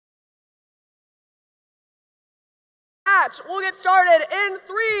match will get started in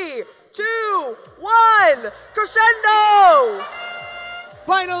 3, 2, 1, crescendo!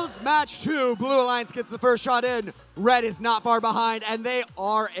 Finals, match 2. Blue Alliance gets the first shot in. Red is not far behind, and they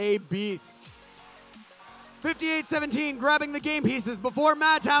are a beast. 58-17, grabbing the game pieces before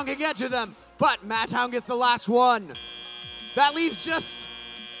Madtown can get to them, but Madtown gets the last one. That leaves just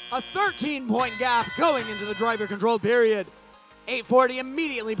a 13-point gap going into the driver-controlled period. 840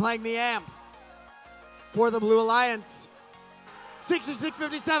 immediately playing the amp for the Blue Alliance.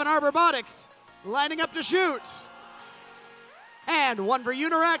 66-57, Robotics lining up to shoot. And one for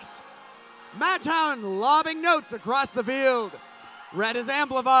Unirex. Madtown lobbing notes across the field. Red is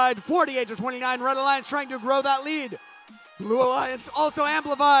amplified, 48-29. Red Alliance trying to grow that lead. Blue Alliance also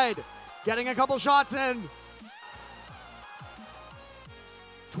amplified, getting a couple shots in.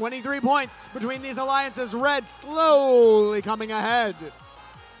 23 points between these alliances. Red slowly coming ahead.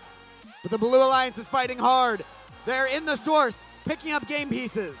 But the Blue Alliance is fighting hard. They're in the source, picking up game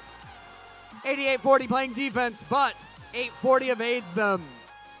pieces. 88-40 playing defense, but 840 evades them.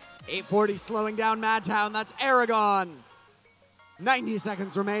 840 slowing down Madtown. That's Aragon. 90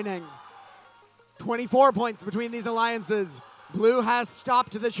 seconds remaining. 24 points between these alliances. Blue has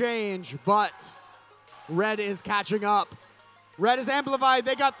stopped the change, but Red is catching up. Red is amplified.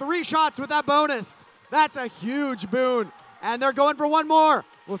 They got 3 shots with that bonus. That's a huge boon. And they're going for one more.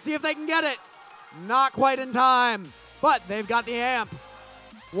 We'll see if they can get it. Not quite in time, but they've got the amp.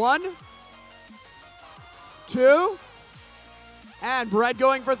 1, 2, and Bread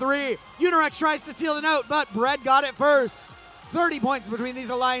going for 3. Unirex tries to steal the note, but Bread got it first. 30 points between these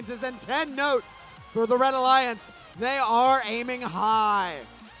alliances and 10 notes for the Red Alliance. They are aiming high.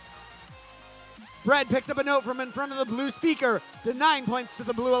 Bread picks up a note from in front of the blue speaker to 9 points to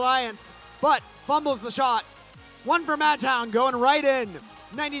the Blue Alliance, but fumbles the shot. 1 for Madtown going right in.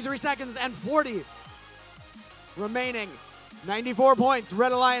 93 seconds and 40 remaining. 94 points.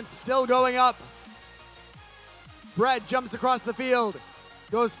 Red Alliance still going up. Bread jumps across the field.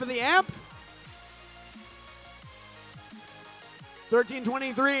 Goes for the amp.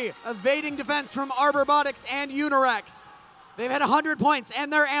 13-23. Evading defense from Robotics and Unirex. They've had 100 points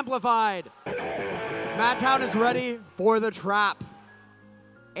and they're amplified. Madtown is ready for the trap.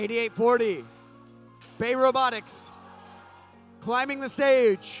 88-40. Bay Robotics climbing the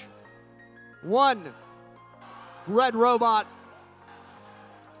stage. 1. Red Robot.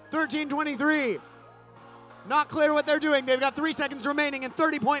 13-23. Not clear what they're doing. They've got 3 seconds remaining and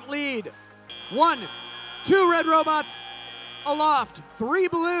 30-point lead. 1, 2 Red Robots aloft. 3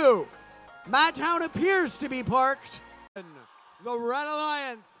 blue. Madtown appears to be parked. The Red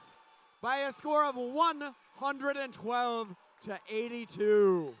Alliance by a score of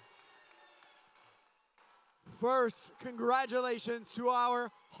 112-82. First, congratulations to our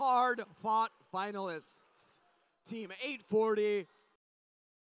hard-fought finalists. Team 840